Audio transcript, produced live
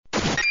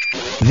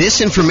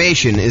This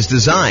information is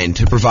designed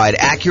to provide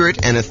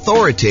accurate and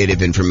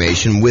authoritative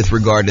information with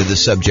regard to the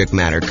subject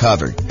matter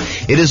covered.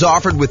 It is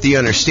offered with the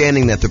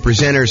understanding that the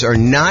presenters are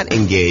not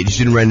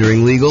engaged in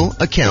rendering legal,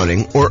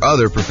 accounting, or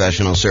other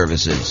professional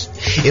services.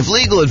 If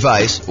legal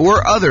advice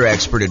or other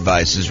expert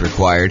advice is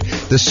required,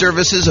 the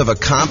services of a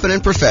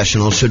competent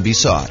professional should be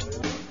sought.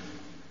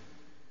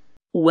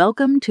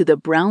 Welcome to the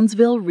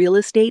Brownsville Real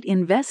Estate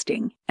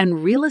Investing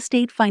and Real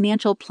Estate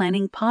Financial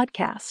Planning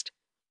Podcast.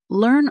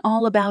 Learn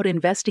all about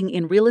investing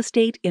in real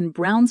estate in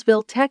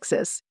Brownsville,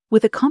 Texas,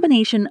 with a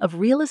combination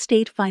of real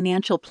estate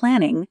financial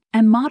planning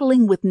and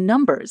modeling with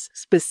numbers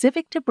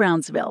specific to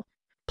Brownsville,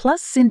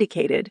 plus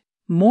syndicated,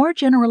 more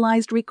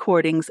generalized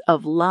recordings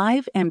of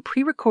live and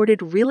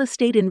pre-recorded real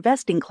estate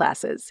investing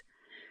classes,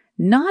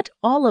 not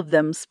all of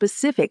them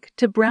specific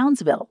to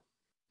Brownsville.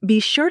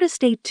 Be sure to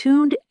stay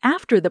tuned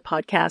after the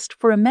podcast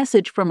for a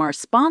message from our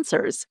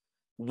sponsors.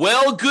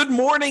 Well, good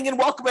morning and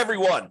welcome,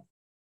 everyone.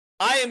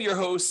 I am your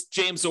host,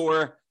 James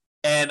Orr,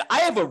 and I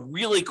have a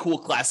really cool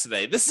class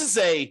today. This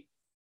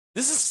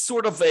is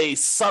sort of a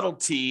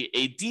subtlety,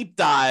 a deep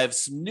dive,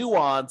 some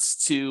nuance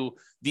to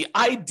the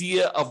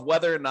idea of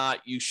whether or not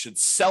you should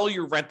sell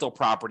your rental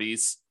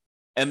properties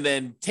and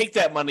then take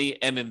that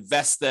money and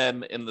invest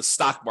them in the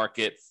stock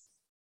market,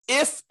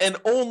 if and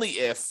only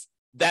if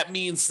that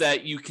means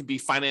that you can be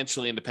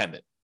financially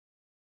independent.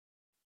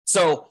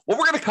 So what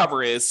we're going to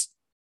cover is,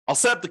 I'll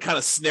set up the kind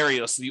of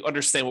scenario so you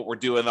understand what we're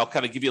doing. I'll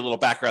kind of give you a little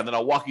background, then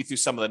I'll walk you through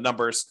some of the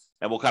numbers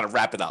and we'll kind of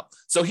wrap it up.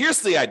 So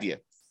here's the idea.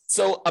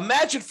 So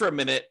imagine for a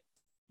minute,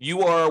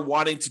 you are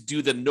wanting to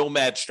do the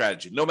nomad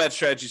strategy. Nomad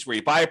strategy is where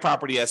you buy a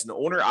property as an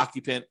owner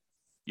occupant.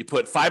 You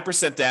put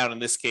 5% down in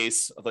this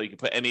case, although you can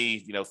put any,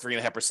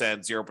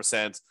 3.5%,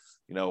 0%,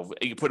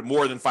 you can put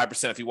more than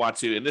 5% if you want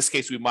to. In this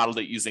case, we modeled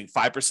it using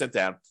 5%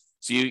 down.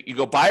 So you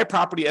go buy a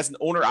property as an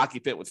owner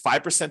occupant with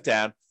 5%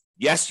 down.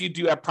 Yes, you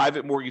do have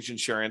private mortgage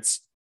insurance,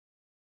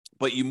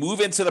 but you move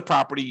into the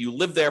property, you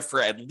live there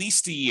for at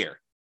least a year.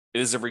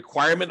 It is a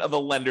requirement of the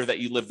lender that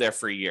you live there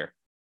for a year.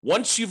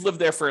 Once you've lived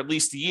there for at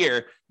least a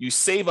year, you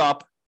save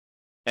up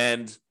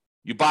and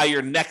you buy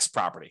your next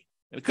property.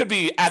 And it could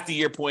be at the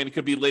year point, it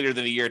could be later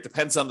than a year. It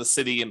depends on the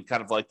city and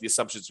kind of like the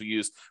assumptions we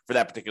use for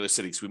that particular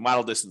city. So we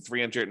modeled this in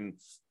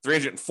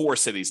 304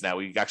 cities now.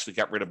 We actually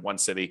got rid of one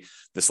city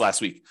this last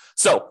week.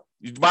 So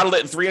you modeled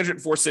it in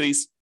 304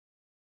 cities.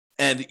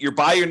 And you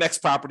buy your next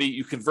property,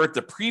 you convert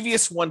the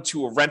previous one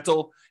to a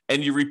rental,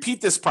 and you repeat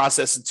this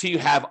process until you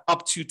have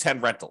up to 10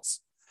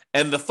 rentals.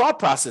 And the thought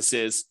process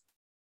is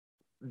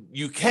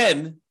you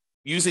can,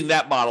 using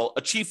that model,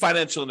 achieve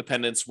financial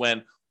independence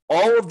when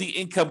all of the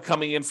income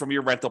coming in from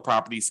your rental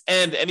properties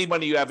and any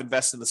money you have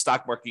invested in the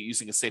stock market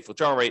using a safe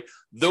withdrawal rate,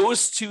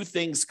 those two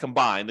things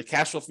combined, the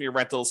cash flow from your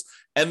rentals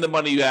and the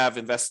money you have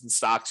invested in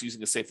stocks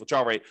using a safe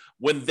withdrawal rate,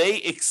 when they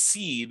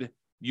exceed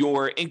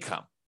your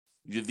income,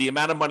 the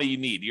amount of money you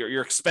need,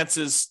 your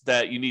expenses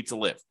that you need to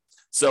live.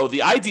 So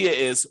the idea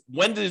is,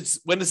 when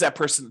does that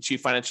person achieve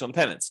financial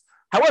independence?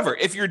 However,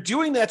 if you're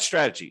doing that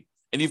strategy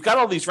and you've got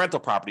all these rental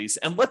properties,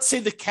 and let's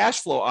say the cash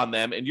flow on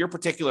them in your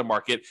particular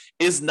market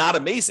is not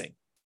amazing,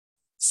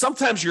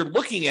 sometimes you're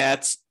looking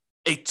at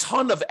a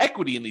ton of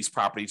equity in these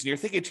properties and you're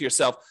thinking to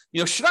yourself,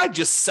 should I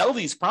just sell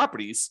these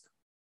properties,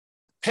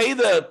 pay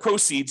the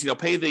proceeds,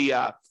 pay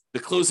the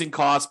closing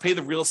costs, pay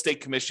the real estate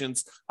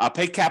commissions,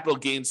 pay capital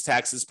gains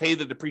taxes, pay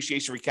the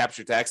depreciation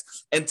recapture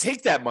tax, and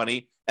take that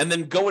money and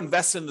then go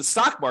invest in the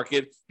stock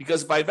market?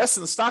 Because if I invest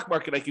in the stock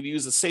market, I can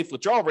use a safe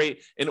withdrawal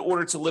rate in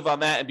order to live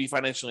on that and be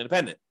financially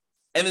independent.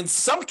 And in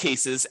some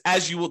cases,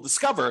 as you will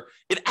discover,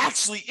 it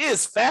actually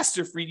is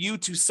faster for you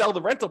to sell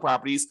the rental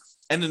properties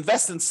and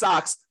invest in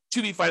stocks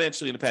to be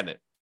financially independent.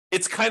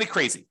 It's kind of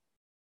crazy.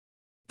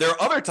 There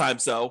are other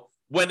times, though,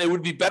 when it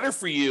would be better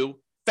for you,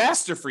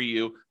 faster for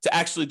you to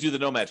actually do the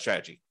nomad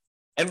strategy.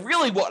 And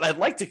really what I'd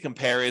like to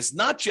compare is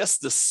not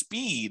just the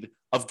speed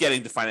of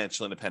getting to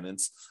financial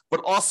independence,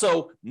 but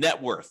also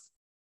net worth.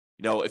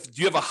 If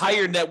you have a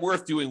higher net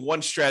worth doing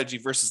one strategy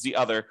versus the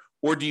other,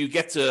 or do you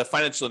get to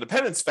financial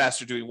independence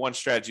faster doing one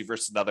strategy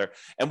versus another?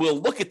 And we'll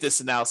look at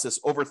this analysis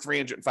over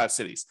 305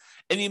 cities.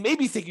 And you may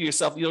be thinking to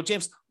yourself,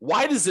 James,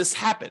 why does this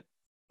happen?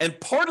 And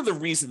part of the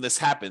reason this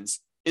happens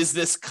is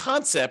this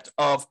concept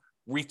of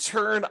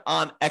return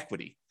on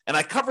equity. And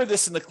I covered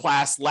this in the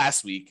class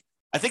last week.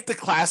 I think the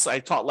class I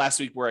taught last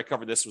week where I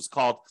covered this was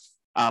called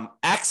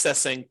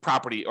Accessing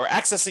Property or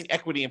Accessing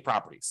Equity in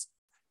Properties.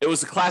 It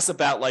was a class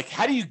about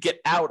how do you get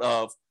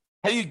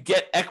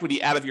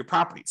equity out of your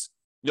properties?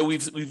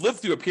 We've lived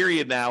through a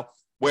period now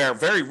where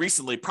very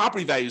recently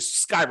property values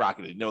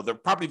skyrocketed. The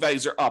property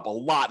values are up a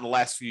lot in the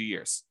last few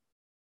years.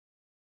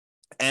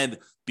 And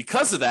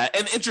because of that,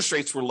 and interest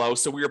rates were low,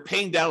 so we were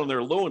paying down on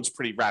their loans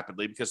pretty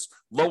rapidly because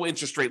low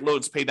interest rate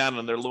loans pay down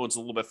on their loans a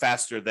little bit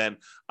faster than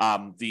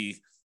the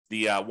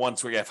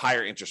ones where you have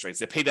higher interest rates.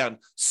 They pay down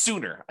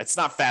sooner. It's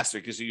not faster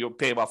because you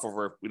pay them off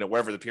over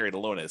wherever the period of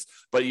loan is,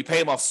 but you pay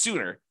them off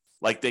sooner.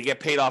 Like they get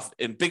paid off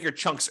in bigger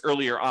chunks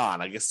earlier on.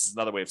 I guess is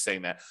another way of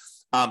saying that.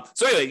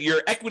 So anyway,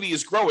 your equity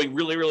is growing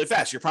really, really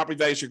fast. Your property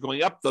values are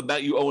going up. The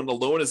amount you owe in the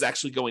loan is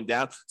actually going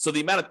down. So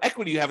the amount of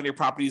equity you have in your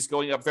property is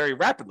going up very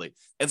rapidly.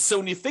 And so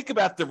when you think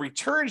about the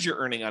returns you're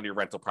earning on your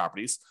rental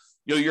properties,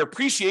 your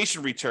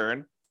appreciation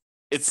return,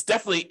 it's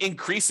definitely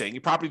increasing.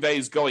 Your property value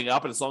is going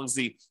up. And as long as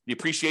the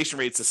appreciation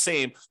rate is the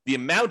same, the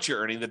amount you're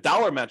earning, the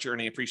dollar amount you're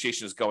earning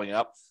appreciation is going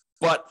up.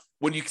 But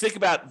when you think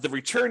about the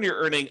return you're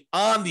earning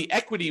on the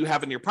equity you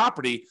have in your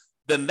property,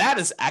 then that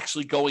is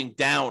actually going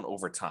down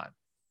over time.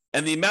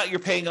 And the amount you're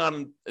paying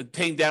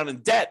down in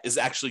debt is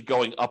actually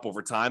going up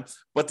over time.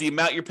 But the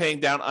amount you're paying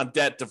down on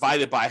debt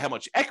divided by how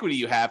much equity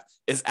you have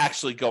is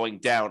actually going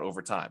down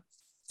over time.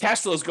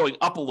 Cash flow is going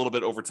up a little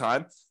bit over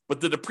time, but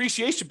the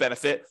depreciation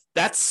benefit,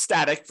 that's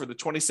static for the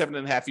 27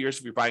 and a half years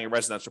if you're buying a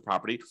residential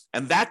property.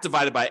 And that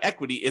divided by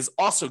equity is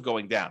also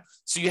going down.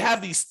 So you have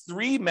these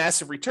three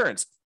massive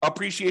returns: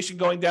 appreciation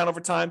going down over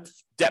time,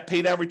 debt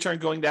pay down return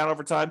going down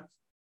over time,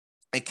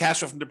 and cash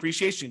flow from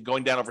depreciation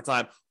going down over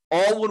time,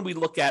 all when we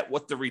look at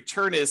what the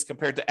return is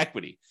compared to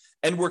equity.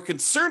 And we're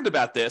concerned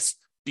about this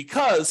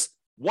because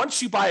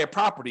once you buy a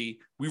property,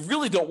 we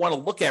really don't want to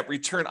look at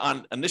return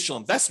on initial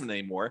investment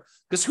anymore,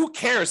 because who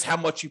cares how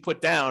much you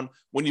put down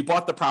when you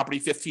bought the property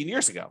 15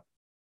 years ago?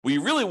 What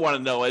you really want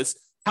to know is,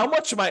 how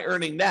much am I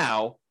earning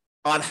now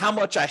on how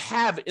much I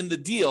have in the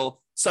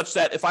deal, such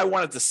that if I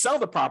wanted to sell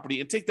the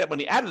property and take that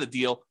money out of the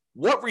deal,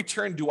 what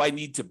return do I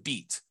need to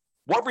beat?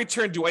 What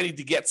return do I need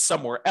to get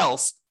somewhere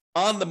else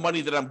on the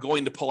money that I'm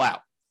going to pull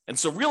out? And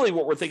so really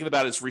what we're thinking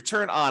about is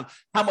return on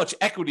how much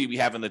equity we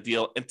have in the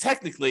deal. And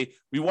technically,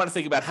 we want to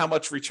think about how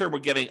much return we're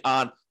getting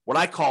on what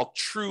I call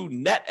true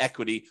net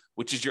equity,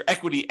 which is your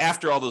equity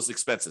after all those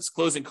expenses: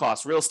 closing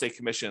costs, real estate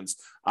commissions,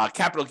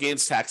 capital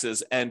gains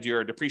taxes, and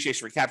your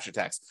depreciation recapture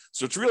tax.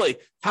 So it's really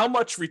how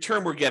much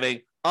return we're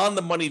getting on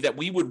the money that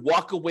we would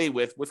walk away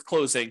with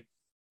closing,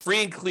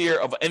 free and clear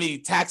of any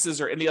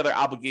taxes or any other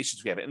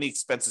obligations we have, any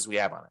expenses we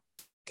have on it.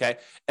 Okay.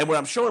 And what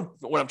I'm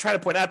trying to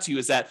point out to you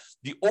is that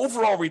the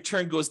overall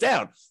return goes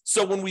down.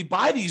 So when we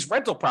buy these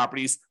rental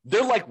properties,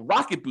 they're like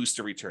rocket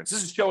booster returns.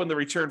 This is showing the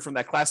return from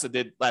that class I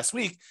did last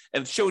week,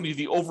 and it's showing you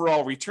the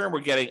overall return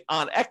we're getting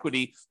on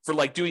equity for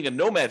like doing a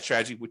nomad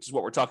strategy, which is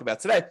what we're talking about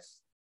today.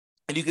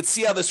 And you can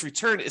see how this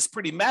return is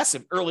pretty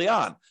massive early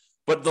on.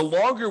 But the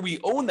longer we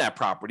own that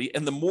property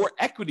and the more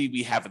equity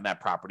we have in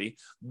that property,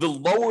 the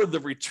lower the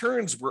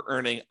returns we're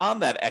earning on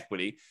that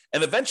equity.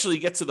 And eventually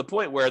get to the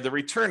point where the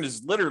return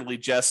is literally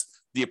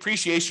just the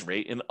appreciation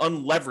rate, an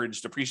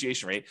unleveraged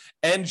appreciation rate,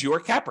 and your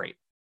cap rate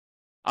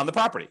on the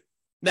property.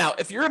 Now,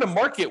 if you're in a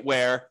market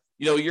where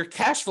your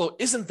cash flow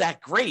isn't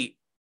that great,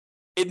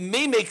 it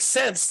may make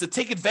sense to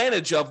take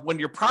advantage of when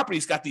your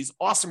property's got these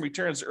awesome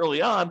returns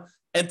early on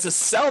and to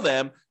sell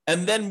them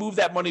and then move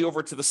that money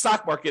over to the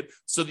stock market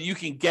so that you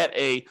can get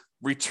a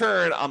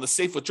return on the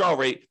safe withdrawal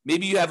rate.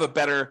 Maybe you have a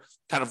better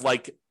kind of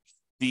like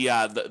the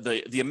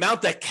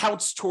amount that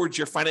counts towards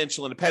your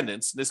financial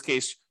independence. In this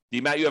case, the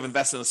amount you have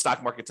invested in the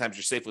stock market times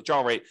your safe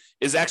withdrawal rate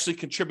is actually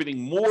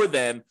contributing more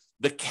than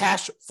the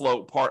cash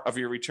flow part of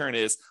your return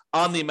is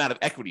on the amount of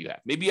equity you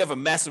have. Maybe you have a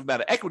massive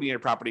amount of equity in your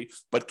property,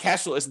 but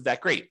cash flow isn't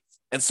that great.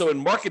 And so in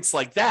markets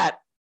like that,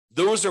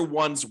 those are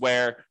ones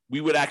where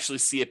we would actually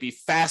see it be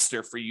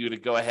faster for you to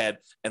go ahead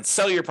and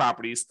sell your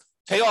properties,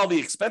 pay all the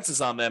expenses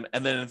on them,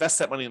 and then invest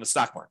that money in the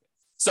stock market.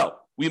 So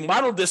we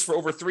modeled this for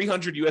over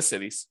 300 U.S.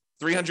 cities.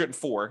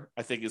 304,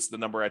 I think, is the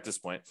number at this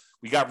point.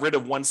 We got rid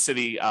of one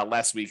city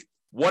last week.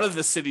 One of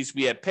the cities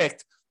we had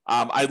picked,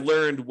 I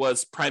learned,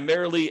 was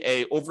primarily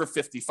a over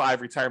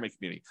 55 retirement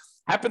community.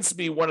 Happens to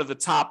be one of the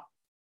top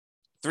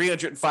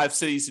 305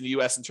 cities in the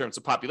U.S. in terms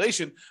of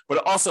population, but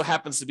it also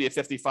happens to be a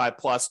 55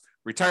 plus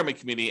retirement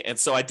community. And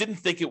so I didn't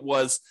think it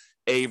was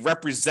a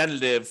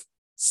representative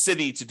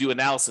city to do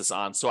analysis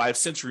on. So I've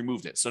since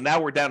removed it. So now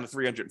we're down to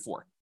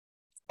 304.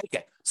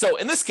 Okay. So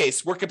in this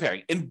case, we're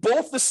comparing in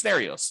both the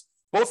scenarios,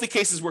 both the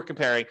cases we're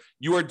comparing,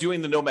 you are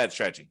doing the nomad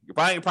strategy. You're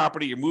buying a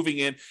property, you're moving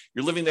in,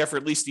 you're living there for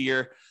at least a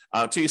year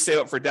until you save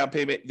up for a down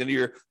payment. Then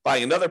you're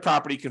buying another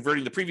property,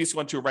 converting the previous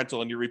one to a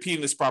rental, and you're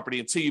repeating this property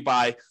until you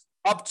buy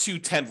up to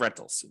 10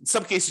 rentals. In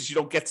some cases, you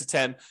don't get to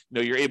 10.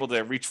 You're able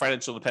to reach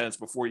financial independence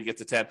before you get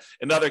to 10.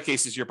 In other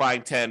cases, you're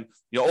buying 10,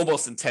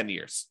 almost in 10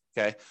 years.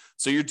 Okay.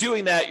 So you're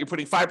doing that. You're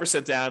putting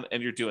 5% down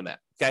and you're doing that.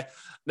 Okay.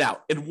 Now,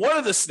 in one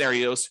of the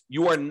scenarios,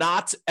 you are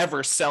not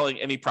ever selling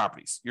any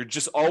properties. You're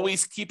just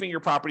always keeping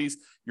your properties.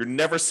 You're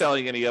never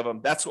selling any of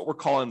them. That's what we're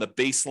calling the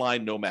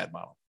baseline nomad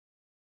model.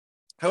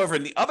 However,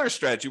 in the other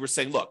strategy, we're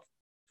saying, look,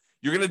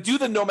 you're going to do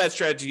the nomad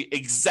strategy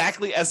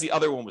exactly as the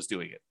other one was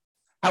doing it.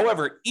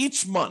 However,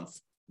 each month,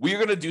 we are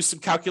going to do some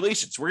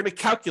calculations. We're going to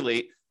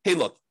calculate, hey,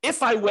 look,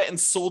 if I went and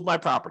sold my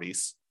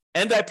properties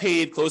and I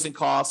paid closing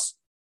costs,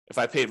 if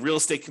I paid real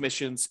estate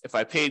commissions, if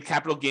I paid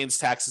capital gains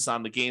taxes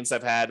on the gains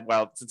I've had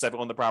since I've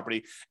owned the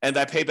property, and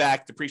I pay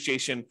back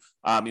depreciation,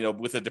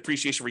 with a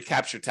depreciation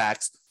recapture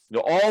tax,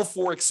 all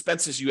four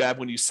expenses you have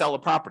when you sell a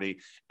property,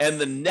 and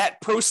the net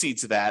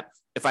proceeds of that,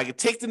 if I could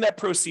take the net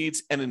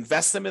proceeds and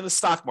invest them in the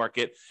stock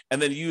market and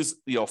then use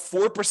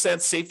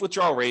 4% safe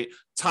withdrawal rate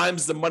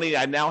times the money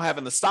I now have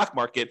in the stock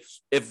market,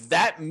 if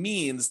that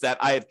means that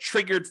I have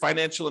triggered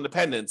financial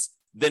independence,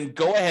 then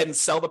go ahead and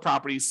sell the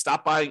properties,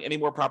 stop buying any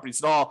more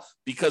properties at all,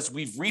 because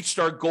we've reached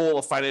our goal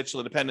of financial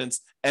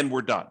independence and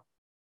we're done.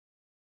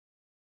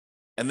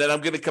 And then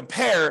I'm going to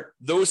compare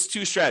those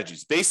two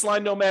strategies,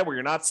 baseline nomad, where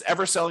you're not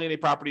ever selling any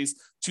properties,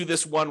 to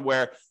this one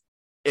where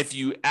if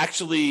you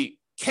actually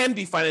can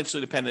be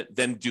financially independent,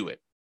 then do it.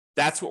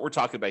 That's what we're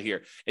talking about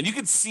here. And you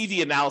can see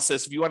the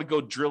analysis if you want to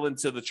go drill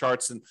into the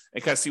charts and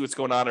kind of see what's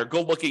going on, or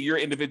go look at your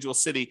individual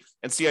city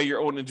and see how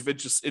your own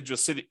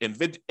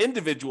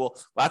individual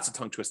lots of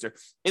tongue twister,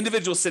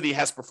 individual city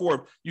has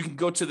performed. You can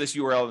go to this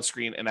URL on the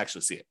screen and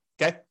actually see it.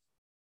 Okay.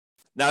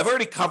 Now, I've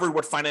already covered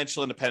what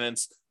financial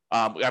independence.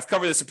 I've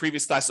covered this in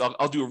previous classes.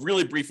 I'll do a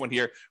really brief one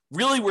here.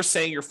 Really, we're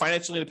saying you're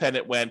financially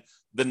independent when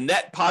the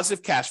net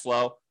positive cash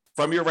flow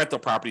from your rental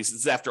properties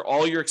is after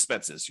all your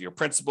expenses, your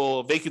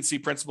principal, vacancy,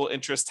 principal,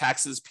 interest,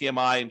 taxes,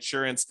 PMI,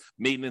 insurance,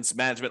 maintenance,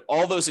 management,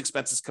 all those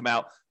expenses come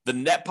out. The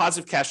net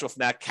positive cash flow from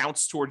that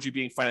counts towards you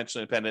being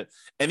financially independent.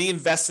 Any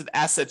invested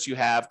assets you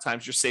have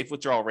times your safe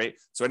withdrawal rate.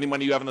 So any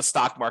money you have in the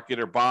stock market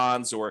or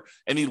bonds, or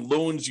any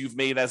loans you've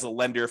made as a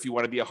lender, if you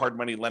want to be a hard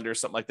money lender or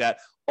something like that,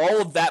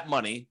 all of that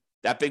money,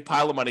 that big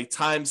pile of money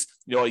times,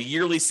 a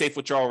yearly safe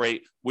withdrawal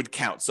rate would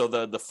count. So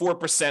the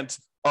 4%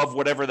 of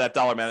whatever that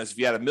dollar amount is. If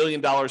you had $1 million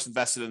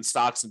invested in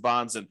stocks and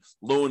bonds and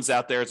loans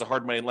out there as a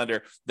hard money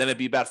lender, then it'd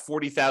be about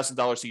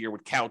 $40,000 a year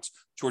would count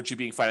towards you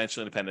being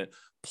financially independent.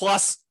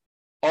 Plus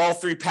all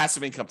three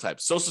passive income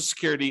types, Social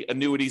Security,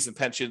 annuities, and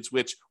pensions,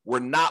 which we're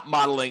not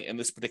modeling in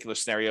this particular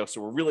scenario.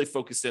 So we're really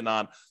focused in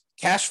on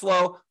cash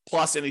flow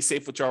plus any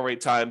safe withdrawal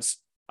rate times,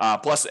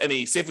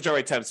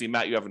 the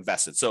amount you have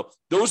invested. So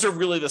those are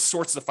really the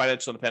sorts of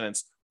financial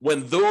independence.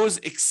 When those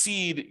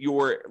exceed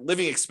your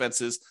living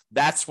expenses,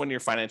 that's when you're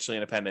financially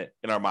independent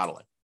in our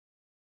modeling.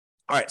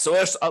 All right, so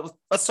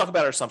let's talk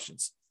about our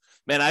assumptions.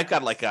 Man, I've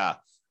got like a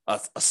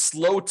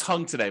slow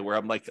tongue today where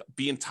I'm like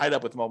being tied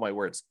up with all my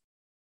words.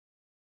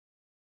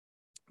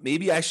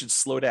 Maybe I should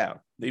slow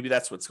down. Maybe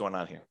that's what's going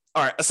on here.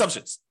 All right,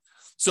 assumptions.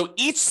 So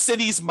each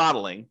city's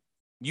modeling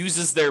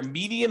uses their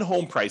median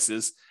home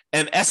prices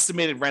and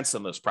estimated rents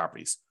on those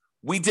properties.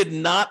 We did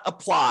not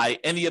apply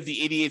any of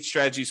the 88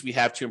 strategies we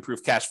have to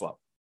improve cash flow.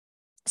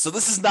 So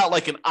this is not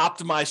like an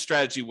optimized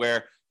strategy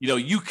where, you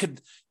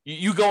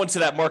go into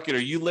that market or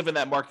you live in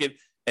that market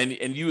and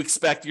you're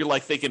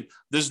like thinking,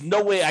 there's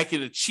no way I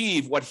can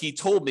achieve what he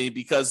told me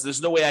because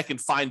there's no way I can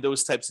find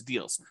those types of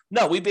deals.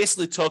 No, we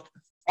basically took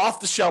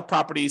off the shelf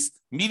properties,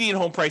 median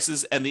home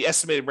prices, and the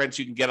estimated rents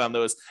you can get on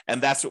those.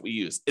 And that's what we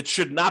use. It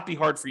should not be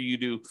hard for you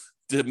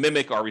to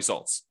mimic our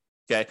results.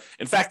 Okay.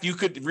 In fact, you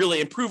could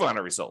really improve on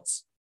our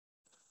results.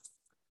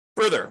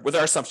 Further, with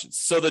our assumptions.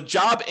 So the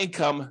job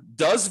income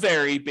does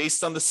vary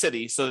based on the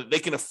city so that they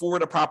can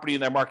afford a property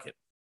in their market.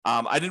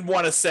 I didn't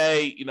want to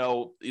say,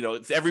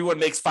 if everyone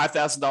makes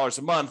 $5,000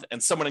 a month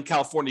and someone in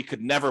California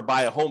could never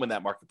buy a home in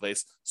that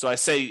marketplace. So I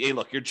say, hey,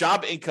 look, your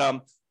job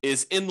income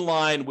is in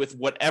line with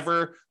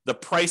whatever the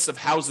price of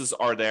houses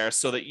are there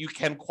so that you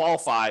can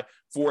qualify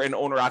for an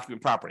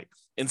owner-occupant property.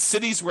 In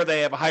cities where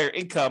they have a higher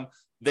income,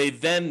 they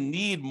then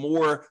need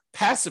more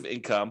passive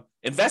income,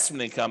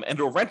 investment income, and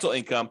or rental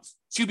income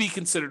to be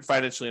considered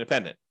financially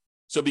independent.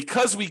 So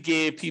because we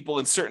gave people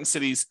in certain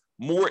cities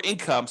more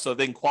income so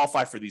they can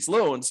qualify for these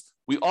loans,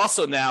 we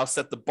also now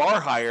set the bar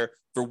higher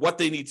for what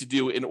they need to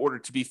do in order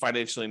to be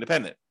financially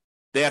independent.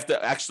 They have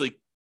to actually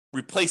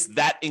replace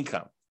that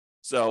income.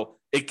 So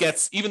it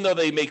gets, even though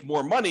they make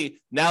more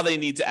money, now they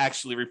need to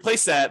actually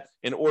replace that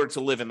in order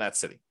to live in that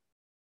city.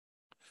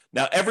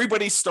 Now,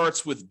 everybody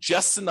starts with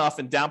just enough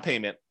in down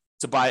payment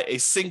to buy a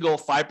single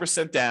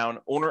 5% down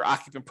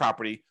owner-occupant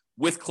property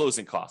with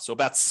closing costs. So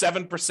about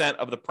 7%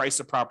 of the price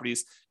of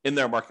properties in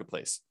their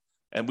marketplace.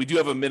 And we do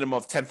have a minimum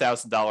of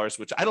 $10,000,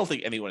 which I don't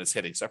think anyone is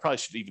hitting. So I probably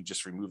should even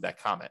just remove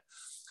that comment.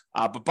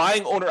 But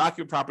buying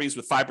owner-occupant properties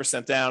with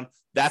 5% down,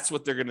 that's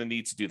what they're going to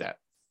need to do that.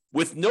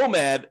 With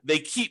Nomad, they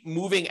keep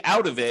moving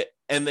out of it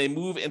and they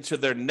move into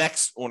their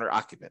next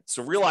owner-occupant.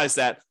 So realize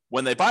that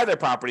when they buy their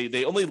property,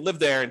 they only live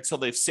there until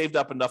they've saved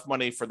up enough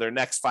money for their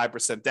next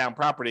 5% down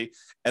property,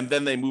 and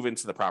then they move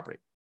into the property.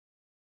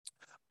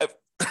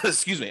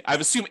 Excuse me.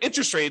 I've assumed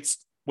interest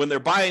rates when they're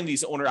buying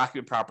these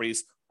owner-occupant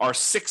properties are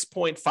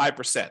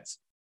 6.5%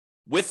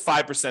 with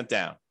 5%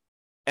 down.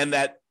 And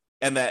that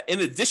in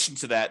addition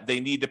to that,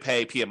 they need to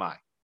pay PMI,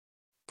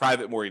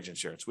 private mortgage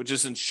insurance, which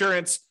is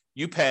insurance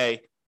you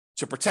pay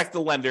to protect the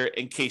lender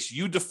in case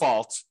you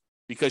default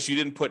because you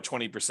didn't put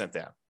 20%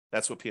 down.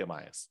 That's what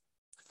PMI is.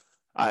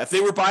 If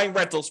they were buying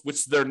rentals,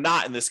 which they're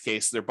not in this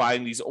case, they're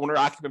buying these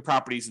owner-occupant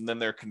properties and then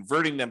they're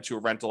converting them to a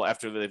rental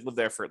after they've lived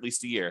there for at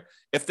least a year.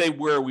 If they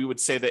were, we would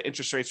say that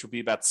interest rates would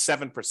be about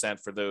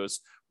 7% for those,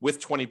 with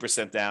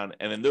 20% down.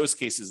 And in those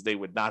cases, they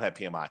would not have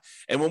PMI.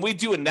 And when we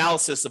do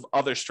analysis of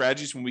other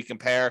strategies, when we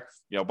compare,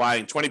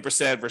 buying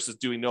 20% versus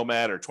doing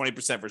Nomad, or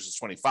 20% versus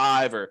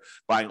 25, or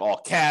buying all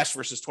cash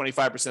versus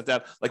 25%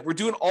 down, like we're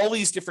doing all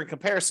these different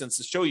comparisons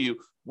to show you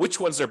which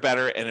ones are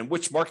better and in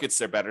which markets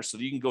they're better. So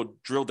that you can go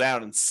drill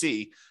down and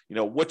see,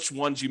 which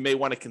ones you may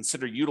want to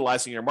consider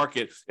utilizing in your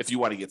market if you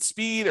want to get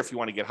speed or if you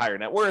want to get higher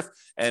net worth,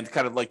 and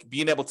kind of like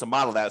being able to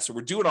model that. So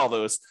we're doing all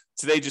those.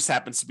 Today just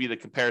happens to be the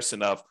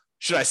comparison of,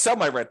 should I sell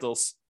my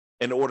rentals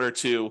in order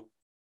to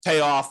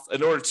invest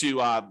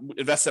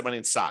that money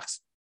in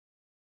stocks?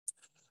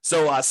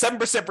 So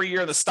 7% per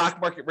year in the stock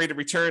market rate of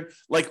return,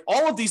 like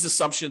all of these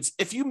assumptions,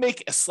 if you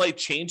make a slight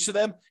change to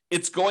them,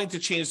 it's going to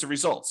change the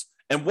results.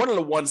 And one of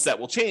the ones that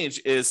will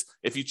change is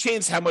if you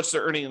change how much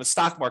they're earning in the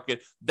stock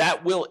market,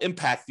 that will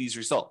impact these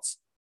results.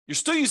 You're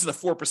still using the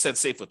 4%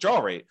 safe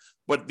withdrawal rate,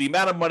 but the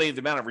amount of money,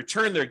 the amount of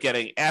return they're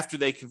getting after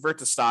they convert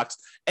to stocks,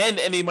 and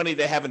any money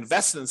they have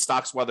invested in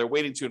stocks while they're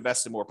waiting to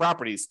invest in more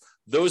properties,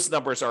 those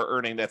numbers are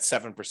earning that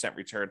 7%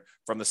 return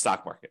from the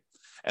stock market.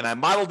 And I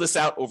modeled this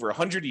out over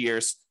 100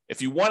 years.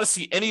 If you want to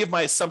see any of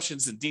my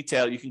assumptions in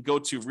detail, you can go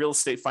to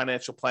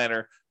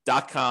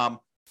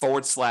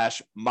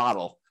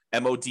realestatefinancialplanner.com/model,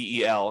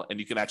 MODEL, and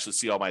you can actually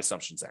see all my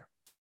assumptions there.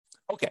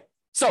 Okay,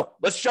 so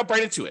let's jump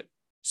right into it.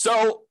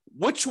 So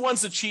which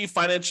ones achieve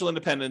financial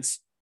independence?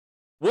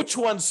 Which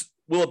ones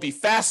will it be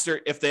faster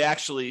if they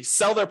actually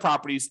sell their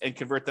properties and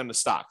convert them to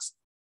stocks?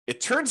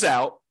 It turns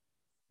out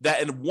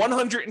that in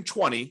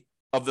 120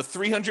 of the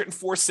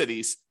 304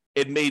 cities,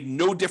 it made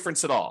no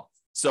difference at all.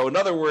 So in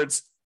other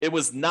words, it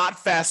was not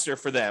faster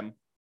for them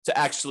to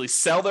actually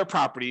sell their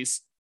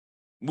properties,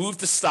 move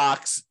to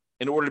stocks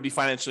in order to be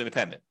financially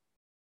independent.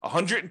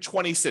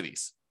 120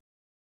 cities,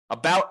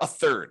 about a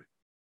third.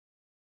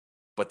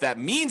 But that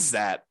means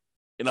that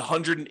in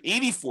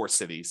 184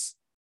 cities,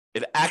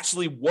 it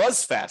actually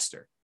was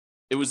faster.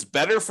 It was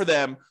better for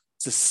them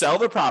to sell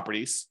their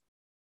properties,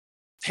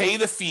 pay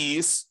the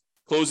fees,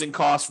 closing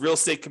costs, real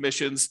estate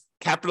commissions,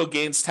 capital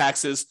gains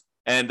taxes,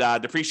 and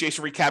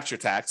depreciation recapture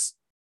tax.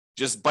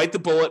 Just bite the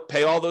bullet,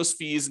 pay all those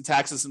fees and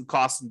taxes and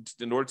costs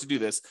in order to do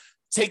this.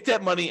 Take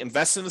that money,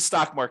 invest in the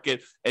stock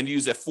market, and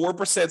use a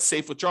 4%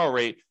 safe withdrawal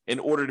rate in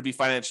order to be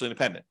financially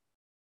independent.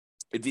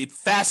 It'd be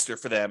faster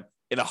for them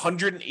in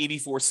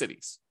 184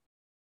 cities.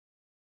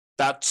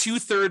 About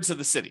 2/3 of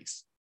the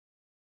cities.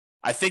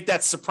 I think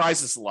that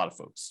surprises a lot of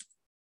folks.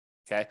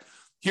 Okay.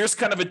 Here's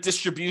kind of a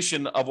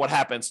distribution of what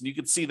happens. And you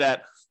can see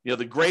that,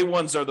 the gray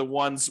ones are the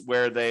ones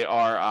where they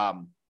are,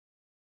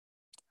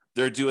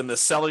 they're doing the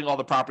selling all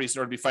the properties in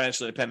order to be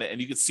financially independent.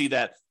 And you can see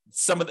that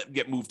some of them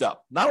get moved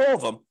up. Not all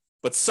of them,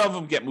 but some of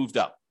them get moved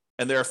up.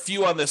 And there are a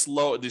few on this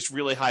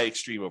really high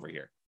extreme over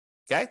here.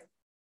 Okay.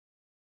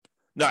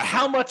 Now,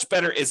 how much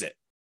better is it?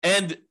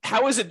 And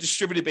how is it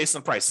distributed based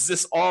on price? Is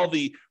this all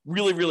the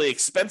really, really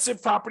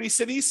expensive property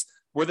cities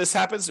where this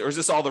happens? Or is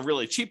this all the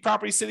really cheap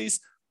property cities?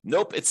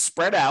 Nope, it's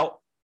spread out.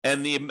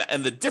 And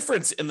the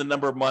difference in the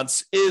number of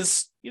months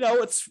is,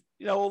 it's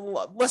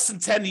less than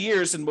 10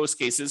 years in most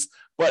cases,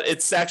 but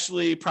it's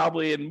actually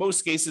probably in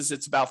most cases,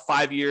 it's about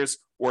 5 years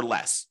or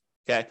less.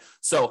 Okay.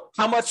 So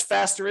how much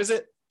faster is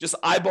it? Just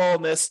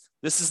eyeballing this.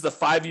 This is the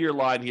 5-year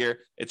line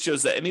here. It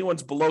shows that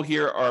anyone's below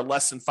here are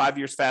less than 5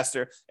 years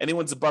faster.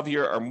 Anyone's above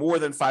here are more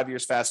than 5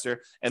 years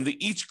faster. And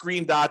each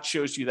green dot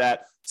shows you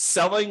that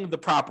selling the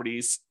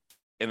properties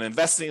and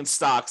investing in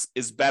stocks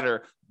is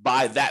better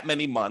by that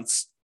many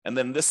months. And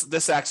then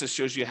this axis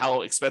shows you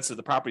how expensive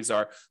the properties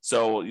are.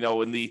 So,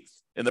 in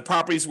the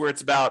properties where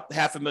it's about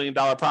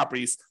 $500,000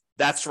 properties,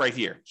 that's right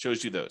here,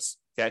 shows you those.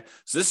 Okay.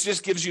 So this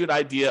just gives you an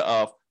idea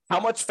of how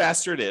much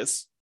faster it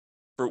is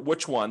for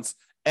which ones,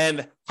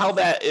 and how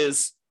that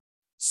is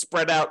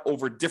spread out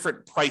over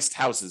different priced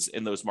houses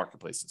in those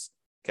marketplaces.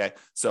 Okay.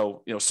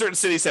 So, certain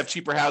cities have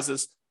cheaper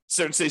houses,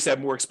 certain cities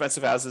have more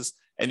expensive houses,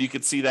 and you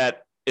can see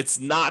that it's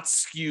not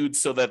skewed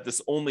so that this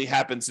only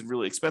happens in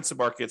really expensive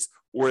markets,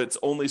 or it's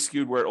only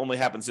skewed where it only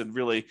happens in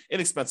really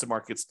inexpensive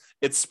markets.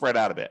 It's spread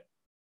out a bit.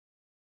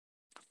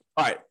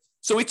 All right.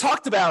 So we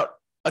talked about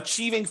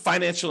achieving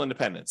financial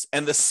independence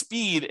and the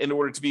speed in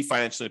order to be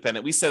financially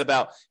independent. We said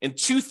about in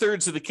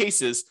 2/3 of the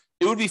cases,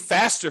 it would be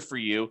faster for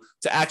you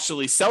to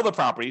actually sell the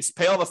properties,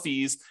 pay all the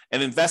fees,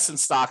 and invest in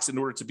stocks in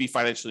order to be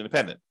financially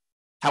independent.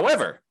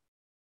 However,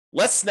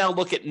 let's now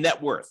look at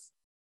net worth,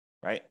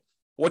 right?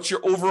 What's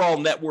your overall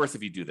net worth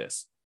if you do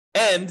this?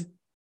 And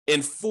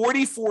in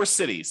 44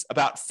 cities,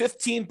 about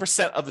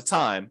 15% of the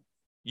time,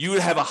 you would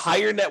have a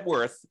higher net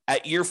worth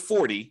at year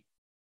 40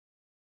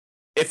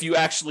 if you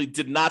actually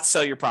did not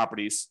sell your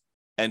properties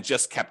and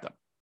just kept them.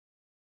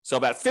 So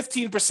about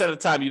 15% of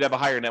the time, you'd have a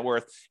higher net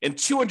worth. In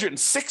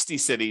 260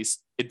 cities,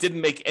 it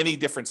didn't make any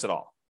difference at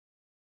all.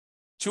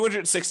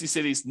 260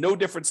 cities, no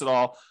difference at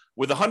all.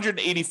 With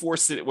 184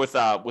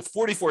 with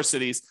 44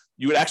 cities,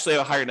 you would actually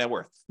have a higher net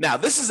worth. Now,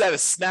 this is at a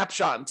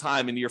snapshot in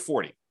time in year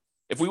 40.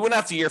 If we went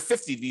out to year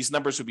 50, these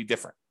numbers would be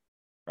different,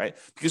 right?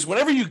 Because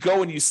whenever you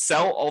go and you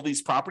sell all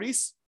these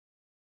properties,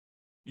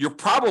 you're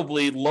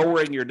probably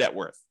lowering your net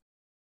worth.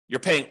 You're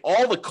paying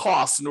all the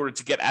costs in order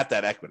to get at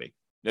that equity.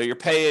 You're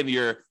paying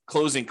your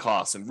closing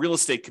costs and real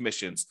estate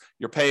commissions.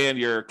 You're paying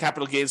your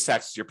capital gains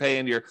taxes. You're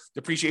paying your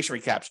depreciation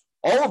recaps.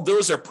 All of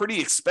those are pretty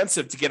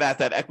expensive to get at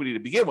that equity to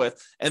begin with.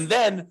 And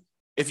then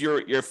if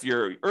you're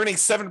earning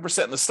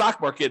 7% in the stock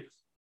market,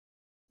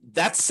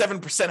 that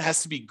 7%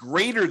 has to be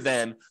greater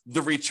than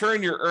the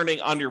return you're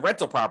earning on your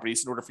rental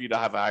properties in order for you to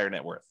have a higher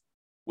net worth,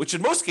 which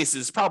in most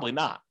cases is probably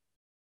not.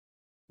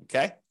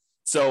 Okay.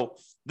 So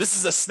this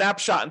is a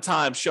snapshot in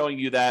time showing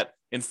you that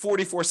in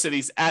 44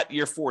 cities at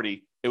year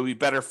 40, it would be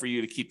better for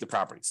you to keep the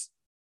properties.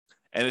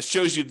 And it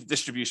shows you the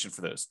distribution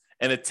for those.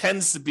 And it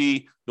tends to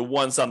be the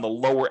ones on the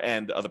lower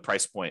end of the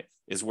price point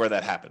is where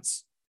that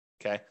happens.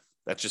 Okay.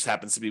 That just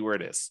happens to be where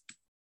it is.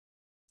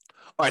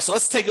 All right. So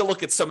let's take a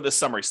look at some of the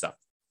summary stuff.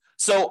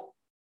 So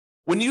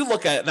when you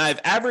look at it, and I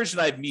have average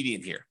and I have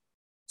median here.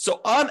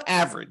 So on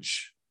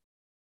average,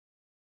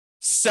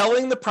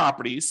 selling the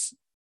properties,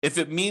 if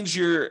it means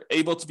you're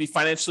able to be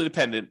financially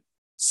independent,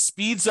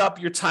 speeds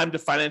up your time to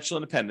financial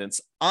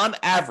independence on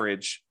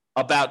average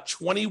about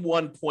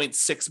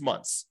 21.6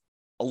 months,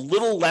 a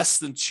little less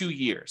than 2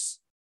 years.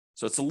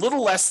 So it's a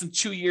little less than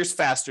 2 years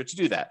faster to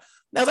do that.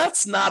 Now,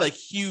 that's not a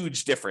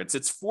huge difference.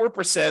 It's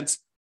 4%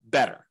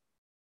 better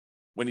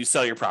when you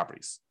sell your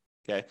properties,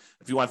 okay?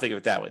 If you want to think of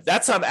it that way.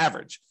 That's on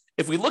average.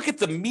 If we look at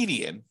the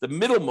median, the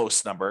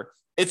middlemost number,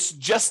 it's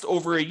just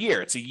over a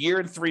year. It's a year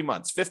and 3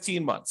 months,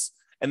 15 months.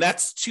 And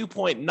that's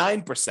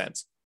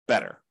 2.9%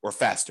 better or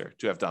faster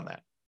to have done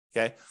that,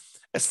 okay?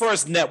 As far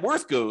as net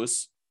worth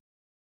goes,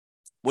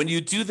 when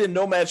you do the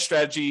nomad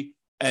strategy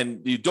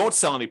and you don't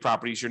sell any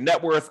properties, your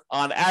net worth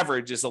on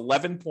average is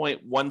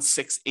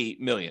 11.168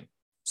 million.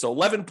 So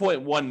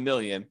 11.1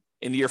 million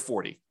in year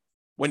 40.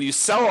 When you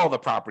sell all the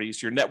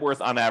properties, your net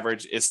worth on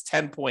average is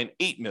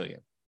 10.8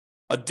 million,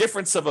 a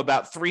difference of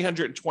about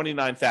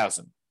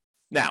 329,000.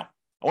 Now,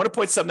 I want to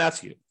point something out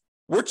to you.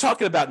 We're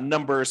talking about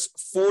numbers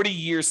 40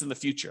 years in the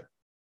future.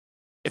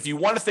 If you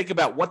want to think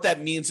about what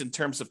that means in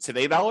terms of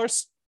today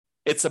dollars,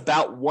 it's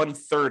about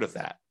 1/3 of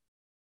that.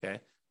 Okay.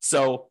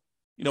 So,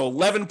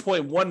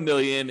 11.1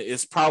 million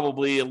is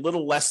probably a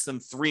little less than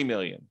 3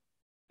 million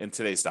in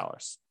today's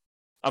dollars.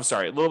 I'm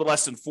sorry, a little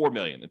less than 4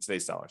 million in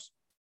today's dollars.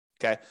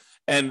 Okay.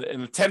 And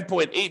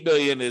 10.8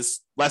 million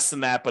is less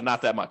than that, but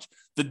not that much.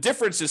 The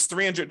difference is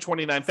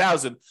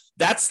 329,000.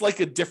 That's like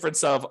a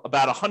difference of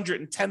about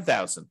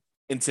 110,000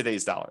 in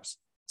today's dollars.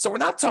 So we're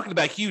not talking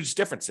about huge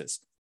differences.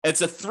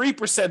 It's a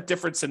 3%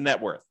 difference in net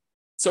worth.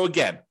 So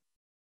again,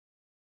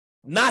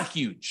 not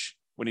huge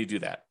when you do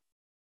that.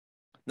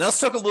 Now let's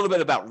talk a little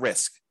bit about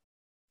risk.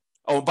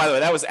 Oh, by the way,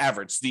 that was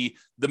average. The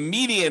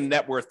median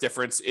net worth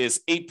difference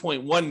is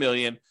 8.1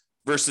 million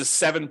versus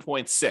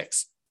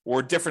 7.6, or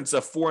a difference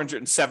of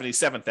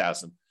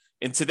 477,000.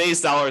 In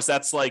today's dollars,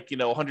 that's like,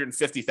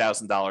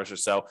 $150,000 or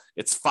so.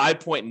 It's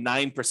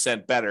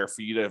 5.9% better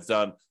for you to have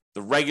done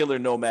the regular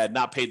nomad,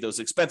 not paid those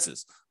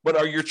expenses. But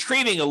are you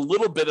trading a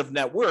little bit of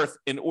net worth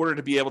in order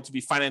to be able to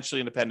be financially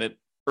independent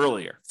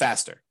earlier,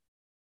 faster?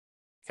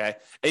 Okay.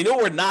 And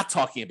what we're not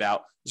talking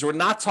about is we're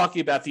not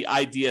talking about the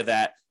idea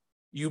that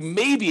you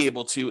may be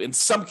able to, in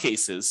some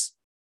cases,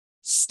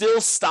 still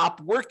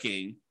stop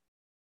working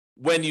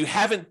when you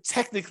haven't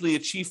technically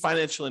achieved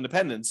financial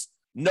independence,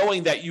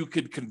 knowing that you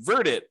could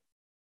convert it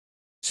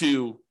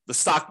to the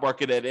stock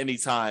market at any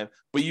time,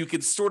 but you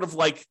could sort of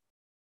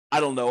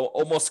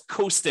almost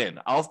coast in.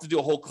 I'll have to do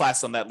a whole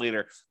class on that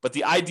later. But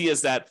the idea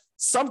is that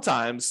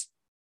sometimes,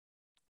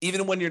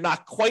 even when you're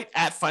not quite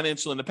at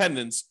financial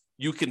independence,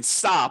 you can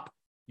stop,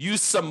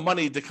 use some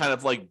money to kind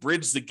of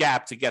bridge the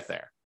gap to get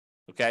there.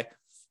 Okay.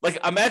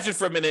 Imagine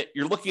for a minute,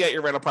 you're looking at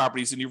your rental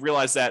properties and you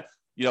realize that,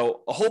 a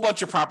whole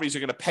bunch of properties are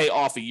going to pay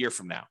off a year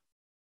from now,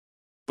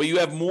 but you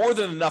have more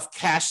than enough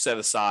cash set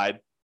aside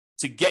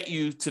to get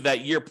you to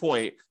that year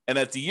point. And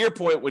at the year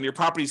point, when your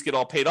properties get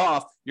all paid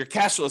off, your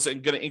cash flows are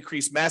going to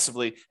increase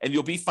massively and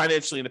you'll be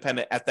financially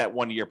independent at that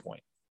 1 year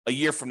point, a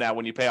year from now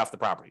when you pay off the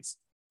properties.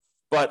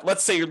 But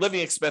let's say your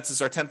living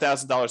expenses are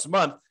 $10,000 a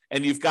month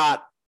and you've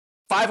got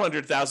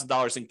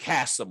 $500,000 in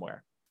cash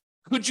somewhere.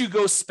 Could you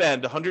go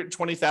spend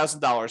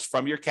 $120,000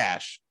 from your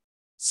cash,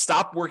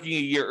 stop working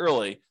a year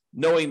early,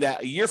 knowing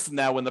that a year from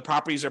now when the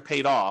properties are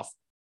paid off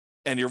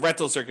and your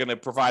rentals are going to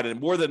provide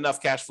more than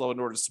enough cash flow in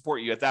order to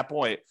support you at that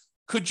point,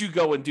 could you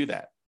go and do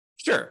that?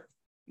 Sure.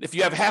 If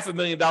you have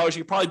 $500,000,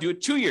 you could probably do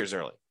it 2 years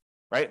early,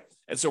 right?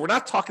 And so we're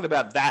not talking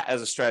about that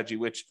as a strategy,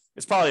 which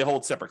is probably a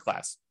whole separate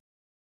class.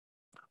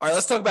 All right,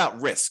 let's talk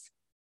about risk.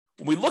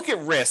 When we look at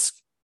risk,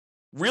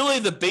 really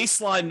the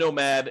baseline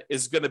nomad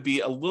is going to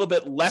be a little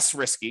bit less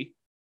risky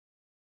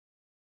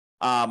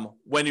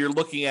when you're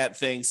looking at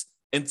things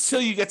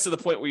until you get to the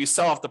point where you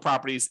sell off the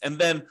properties and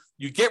then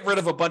you get rid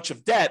of a bunch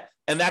of debt,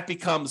 and that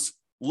becomes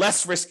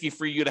less risky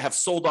for you to have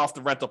sold off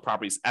the rental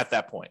properties at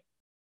that point.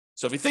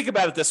 So if you think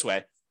about it this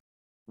way,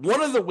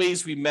 one of the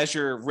ways we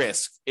measure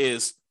risk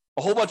is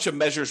a whole bunch of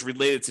measures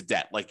related to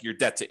debt, like your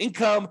debt to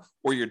income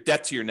or your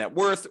debt to your net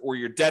worth or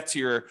your debt to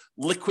your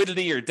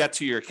liquidity or debt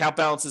to your account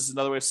balance is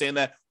another way of saying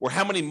that, or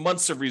how many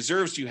months of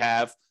reserves you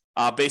have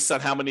based on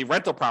how many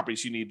rental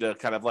properties you need to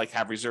kind of like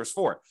have reserves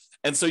for.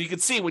 And so you can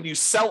see when you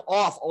sell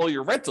off all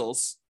your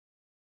rentals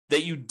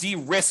that you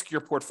de-risk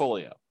your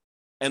portfolio.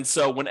 And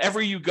so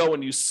whenever you go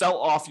and you sell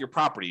off your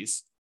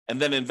properties and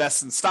then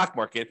invest in the stock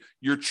market,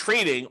 you're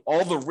trading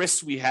all the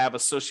risks we have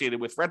associated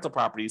with rental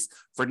properties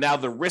for now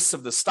the risks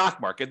of the stock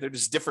market. They're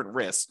just different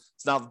risks.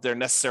 It's not that they're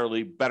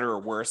necessarily better or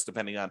worse,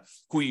 depending on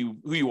who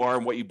you are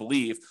and what you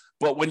believe.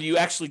 But when you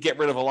actually get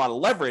rid of a lot of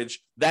leverage,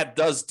 that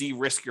does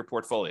de-risk your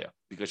portfolio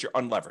because you're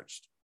unleveraged.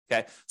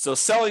 Okay. So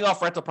selling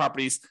off rental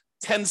properties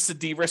tends to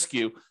de-risk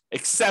you,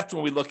 except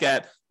when we look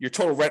at your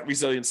total rent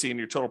resiliency and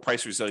your total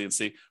price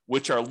resiliency,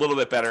 which are a little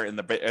bit better in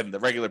the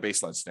regular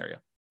baseline scenario.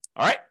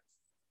 All right.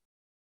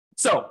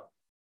 So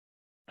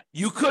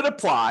you could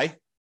apply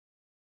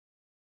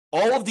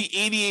all of the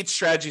 88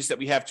 strategies that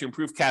we have to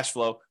improve cash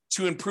flow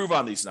to improve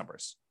on these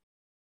numbers.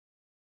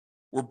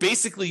 We're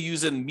basically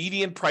using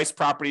median price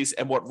properties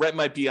and what rent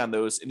might be on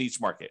those in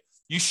each market.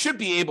 You should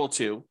be able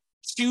to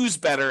choose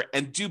better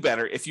and do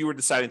better if you were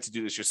deciding to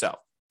do this yourself.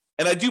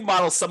 And I do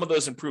model some of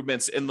those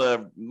improvements in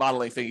the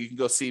modeling thing. You can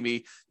go see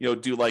me,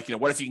 do like,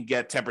 what if you can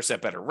get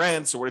 10% better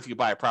rents, or what if you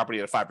buy a property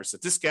at a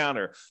 5% discount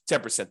or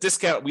 10%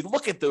 discount? We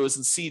look at those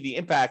and see the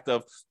impact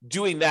of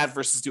doing that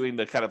versus doing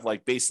the kind of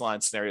like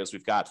baseline scenarios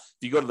we've got.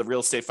 If you go to the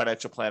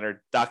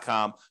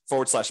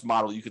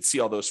realestatefinancialplanner.com/model, you can see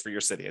all those for your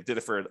city. I did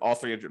it for all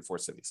 304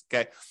 cities.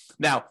 Okay.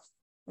 Now,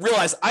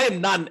 realize I am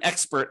not an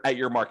expert at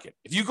your market.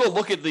 If you go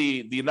look at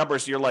the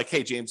numbers and you're like,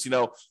 hey, James,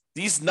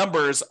 these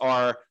numbers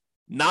are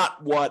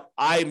not what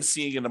I'm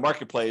seeing in the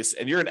marketplace,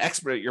 and you're an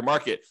expert at your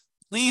market,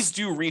 please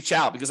do reach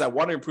out because I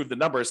want to improve the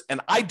numbers.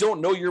 And I don't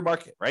know your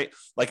market, right?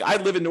 Like I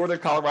live in Northern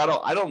Colorado.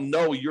 I don't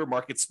know your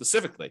market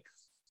specifically,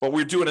 but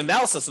we're doing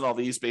analysis on all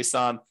these based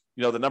on,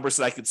 the numbers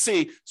that I could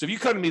see. So if you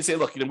come to me and say,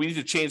 look, we need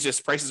to change this.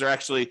 Prices are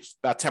actually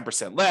about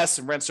 10% less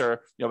and rents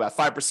are, about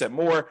 5%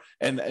 more.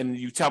 And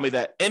you tell me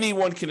that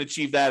anyone can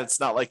achieve that. It's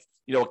not like,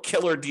 a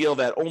killer deal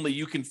that only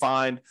you can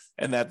find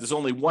and that there's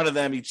only one of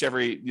them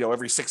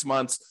every 6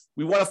 months.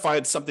 We want to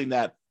find something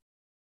that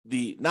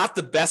not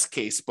the best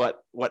case, but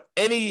what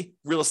any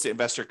real estate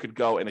investor could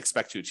go and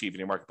expect to achieve in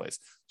your marketplace.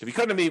 So if you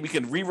come to me, we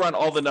can rerun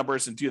all the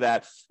numbers and do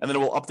that. And then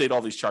we'll update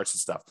all these charts and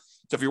stuff.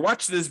 So if you're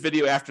watching this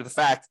video after the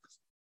fact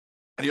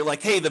and you're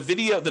like, hey,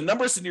 the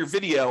numbers in your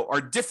video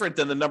are different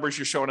than the numbers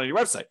you're showing on your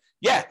website.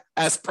 Yeah.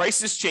 As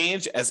prices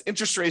change, as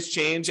interest rates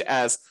change,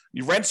 as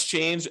your rents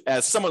change,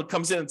 as someone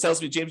comes in and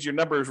tells me, James, your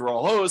numbers were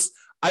all hosed,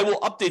 I will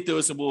update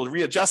those and we'll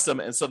readjust them.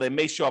 And so they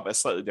may show up as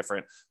slightly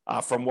different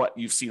from what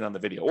you've seen on the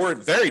video, or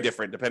very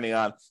different depending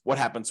on what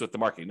happens with the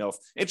market. If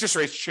interest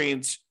rates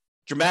change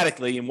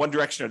dramatically in one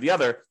direction or the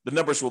other, the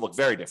numbers will look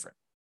very different.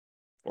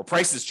 Or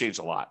prices change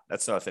a lot.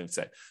 That's another thing to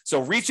say.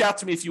 So reach out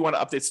to me if you want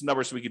to update some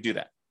numbers so we can do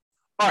that.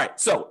 All right.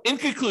 So in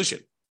conclusion,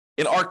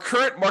 in our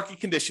current market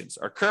conditions,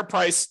 our current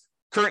price,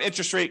 current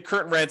interest rate,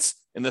 current rents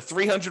in the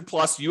 300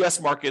 plus US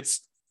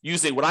markets,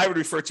 using what I would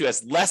refer to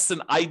as less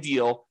than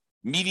ideal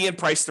median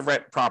price to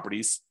rent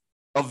properties,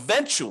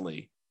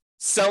 eventually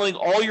selling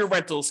all your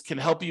rentals can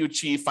help you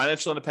achieve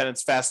financial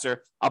independence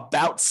faster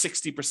about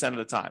 60% of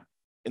the time.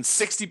 In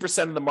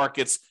 60% of the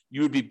markets,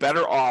 you would be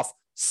better off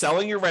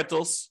selling your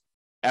rentals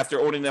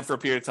after owning them for a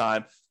period of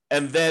time,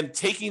 and then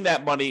taking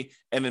that money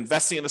and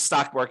investing in the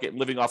stock market and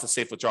living off a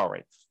safe withdrawal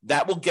rate.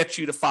 That will get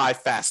you to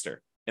 5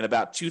 faster in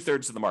about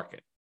 2/3 of the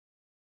market,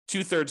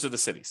 2/3 of the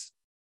cities.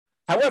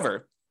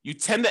 However, you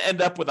tend to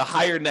end up with a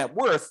higher net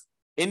worth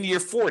in year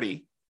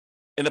 40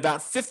 in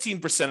about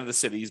 15% of the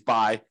cities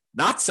by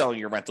not selling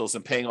your rentals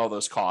and paying all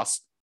those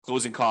costs,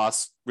 closing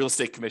costs, real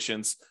estate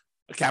commissions,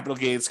 capital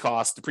gains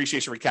costs,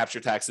 depreciation recapture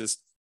taxes,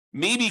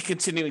 maybe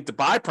continuing to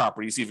buy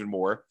properties even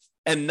more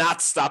and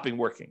not stopping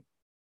working,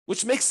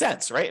 which makes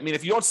sense, right? I mean,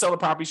 if you don't sell the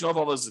properties, you don't have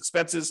all those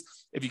expenses.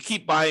 If you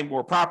keep buying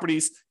more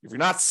properties, if you're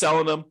not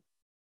selling them,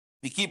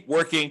 you keep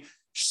working,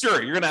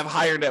 sure, you're going to have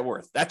higher net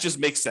worth. That just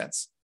makes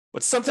sense.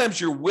 But sometimes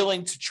you're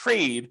willing to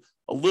trade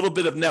a little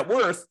bit of net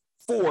worth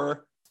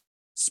for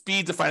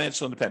speed to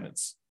financial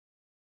independence.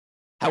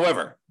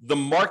 However, the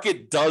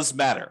market does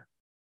matter.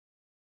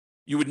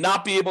 You would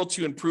not be able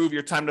to improve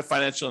your time to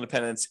financial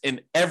independence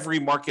in every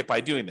market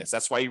by doing this.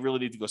 That's why you really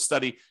need to go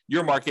study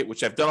your market,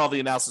 which I've done all the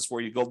analysis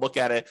for you. Go look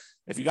at it.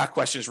 If you got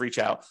questions, reach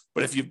out.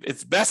 But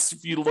it's best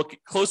for you to look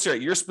closer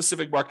at your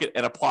specific market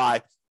and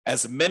apply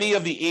as many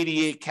of the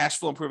 88 cash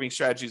flow improving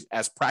strategies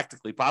as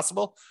practically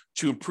possible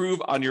to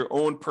improve on your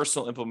own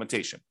personal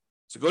implementation.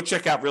 So go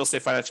check out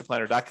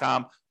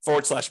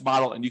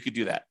realestatefinancialplanner.com/model, and you could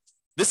do that.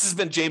 This has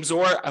been James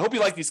Orr. I hope you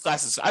like these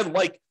classes. I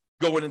like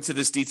going into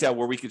this detail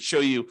where we could show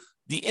you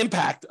the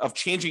impact of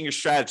changing your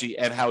strategy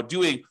and how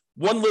doing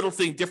one little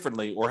thing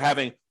differently or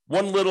having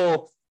one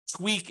little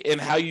tweak in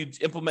how you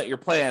implement your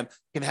plan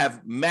can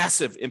have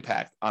massive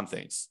impact on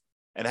things,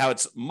 and how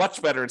it's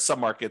much better in some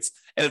markets.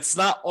 And it's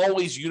not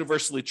always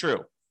universally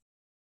true,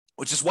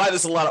 which is why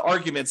there's a lot of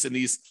arguments in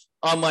these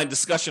online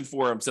discussion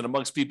forums and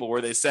amongst people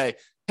where they say,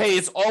 hey,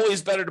 it's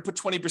always better to put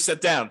 20%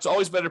 down. It's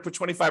always better to put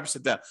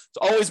 25% down. It's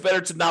always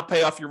better to not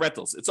pay off your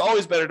rentals. It's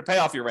always better to pay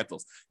off your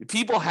rentals.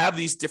 People have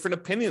these different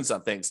opinions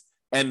on things.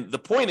 And the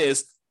point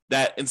is,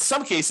 that in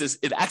some cases,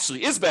 it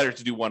actually is better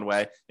to do one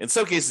way. In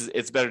some cases,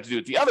 it's better to do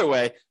it the other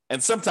way.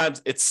 And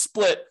sometimes it's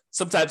split.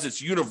 Sometimes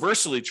it's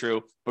universally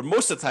true, but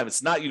most of the time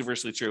it's not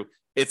universally true.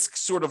 It's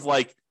sort of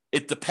like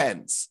it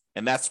depends.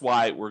 And that's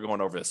why we're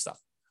going over this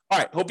stuff. All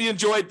right. Hope you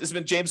enjoyed. This has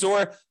been James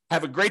Orr.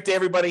 Have a great day,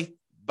 everybody.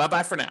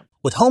 Bye-bye for now.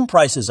 With home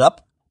prices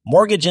up,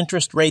 mortgage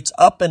interest rates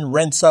up and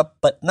rents up,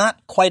 but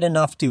not quite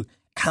enough to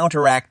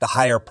counteract the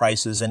higher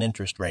prices and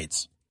interest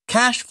rates.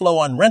 Cash flow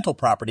on rental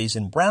properties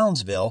in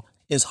Brownsville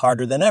is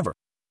harder than ever.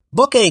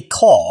 Book a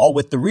call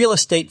with the Real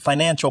Estate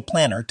Financial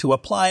Planner to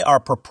apply our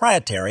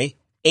proprietary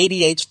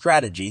 88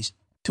 strategies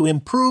to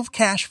improve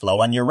cash flow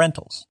on your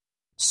rentals.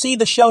 See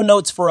the show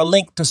notes for a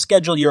link to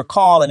schedule your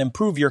call and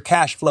improve your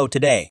cash flow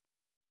today.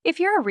 If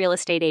you're a real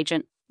estate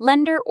agent,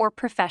 lender, or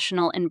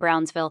professional in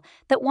Brownsville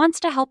that wants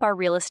to help our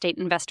real estate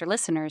investor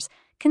listeners,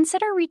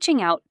 consider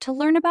reaching out to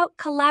learn about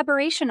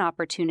collaboration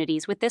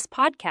opportunities with this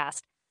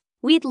podcast.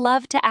 We'd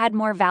love to add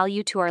more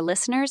value to our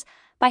listeners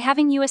by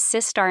having you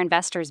assist our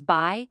investors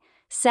buy,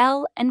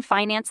 sell, and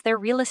finance their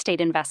real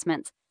estate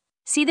investments.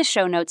 See the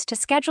show notes to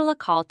schedule a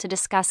call to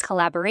discuss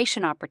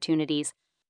collaboration opportunities